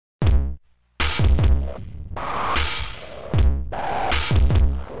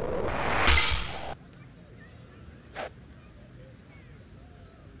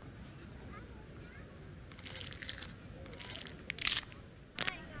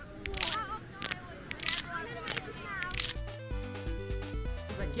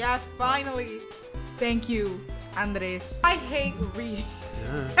Yes, finally. Thank you, Andres. I hate reading.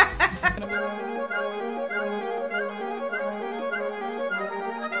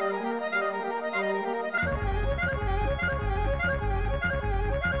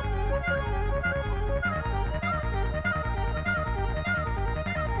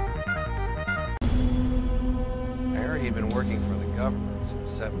 He'd been working for the government since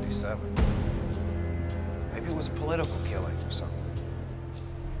 '77. Maybe it was a political killing or something.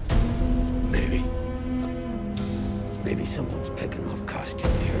 Maybe. Maybe someone's picking off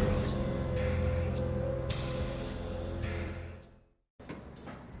costumed heroes.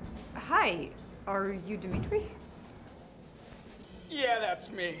 Hi, are you Dimitri? Yeah, that's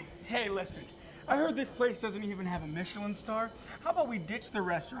me. Hey, listen. I heard this place doesn't even have a Michelin star. How about we ditch the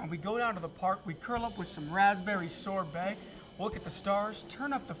restaurant, we go down to the park, we curl up with some raspberry sorbet, look at the stars,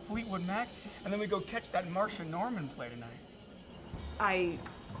 turn up the Fleetwood Mac, and then we go catch that Marcia Norman play tonight.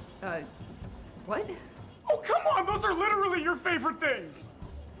 What? Oh, come on! Those are literally your favorite things!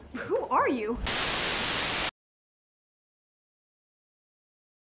 Who are you?